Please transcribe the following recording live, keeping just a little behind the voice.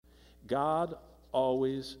God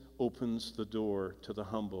always opens the door to the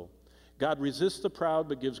humble. God resists the proud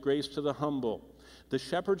but gives grace to the humble. The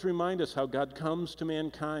shepherds remind us how God comes to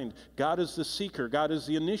mankind. God is the seeker. God is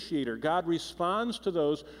the initiator. God responds to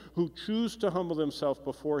those who choose to humble themselves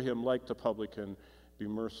before him, like the publican. Be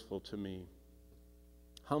merciful to me.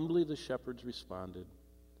 Humbly the shepherds responded.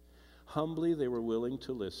 Humbly they were willing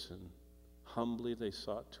to listen. Humbly they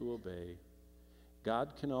sought to obey.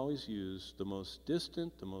 God can always use the most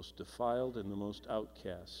distant, the most defiled, and the most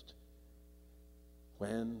outcast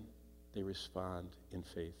when they respond in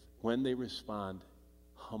faith, when they respond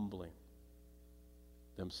humbling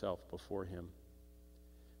themselves before him.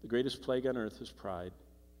 The greatest plague on earth is pride.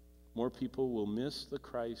 More people will miss the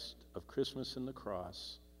Christ of Christmas and the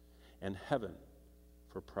cross and heaven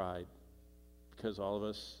for pride, because all of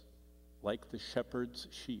us, like the shepherd's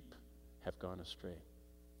sheep, have gone astray.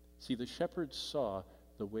 See, the shepherds saw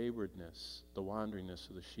the waywardness, the wanderingness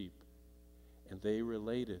of the sheep, and they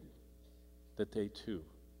related that they too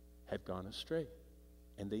had gone astray,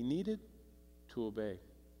 and they needed to obey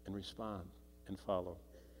and respond and follow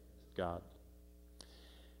God.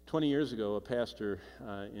 20 years ago, a pastor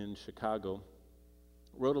in Chicago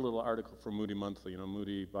wrote a little article for Moody Monthly,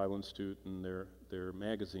 Moody Bible Institute and their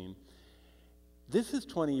magazine. This is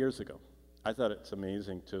 20 years ago. I thought it's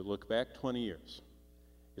amazing to look back 20 years.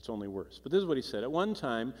 It's only worse. But this is what he said. At one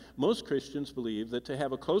time, most Christians believed that to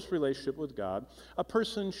have a close relationship with God, a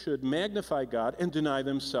person should magnify God and deny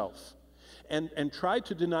themselves, and try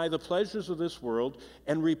to deny the pleasures of this world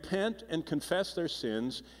and repent and confess their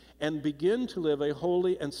sins and begin to live a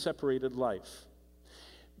holy and separated life.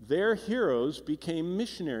 Their heroes became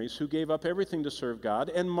missionaries who gave up everything to serve God,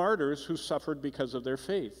 and martyrs who suffered because of their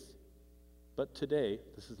faith. But today,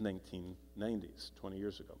 this is 1990s, 20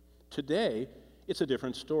 years ago. Today, it's a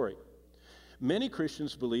different story. Many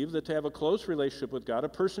Christians believe that to have a close relationship with God, a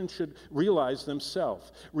person should realize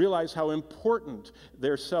themselves, realize how important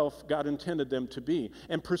their self God intended them to be,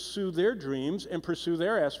 and pursue their dreams and pursue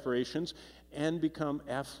their aspirations and become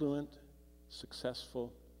affluent,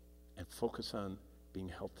 successful, and focus on being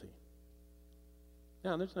healthy.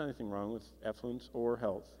 Now, there's not anything wrong with affluence or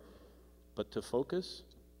health, but to focus,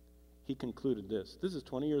 he concluded this. This is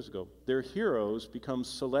 20 years ago. Their heroes become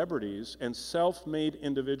celebrities and self-made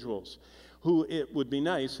individuals who it would be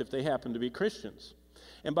nice if they happened to be Christians.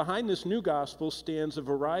 And behind this new gospel stands a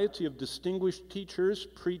variety of distinguished teachers,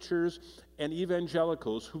 preachers, and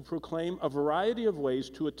evangelicals who proclaim a variety of ways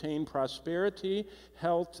to attain prosperity,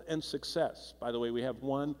 health, and success. By the way, we have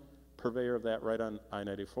one purveyor of that right on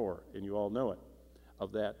I-94, and you all know it,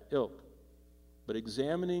 of that ilk. But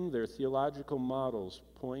examining their theological models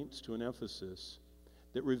points to an emphasis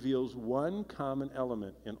that reveals one common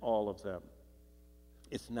element in all of them.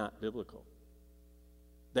 It's not biblical.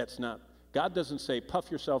 That's not, God doesn't say,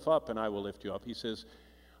 puff yourself up and I will lift you up. He says,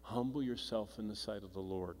 humble yourself in the sight of the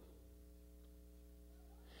Lord.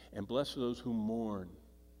 And blessed are those who mourn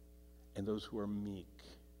and those who are meek.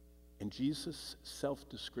 And Jesus'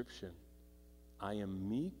 self-description, I am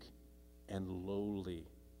meek and lowly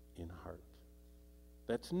in heart.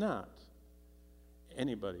 That's not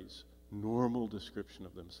anybody's normal description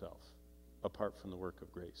of themselves apart from the work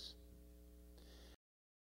of grace.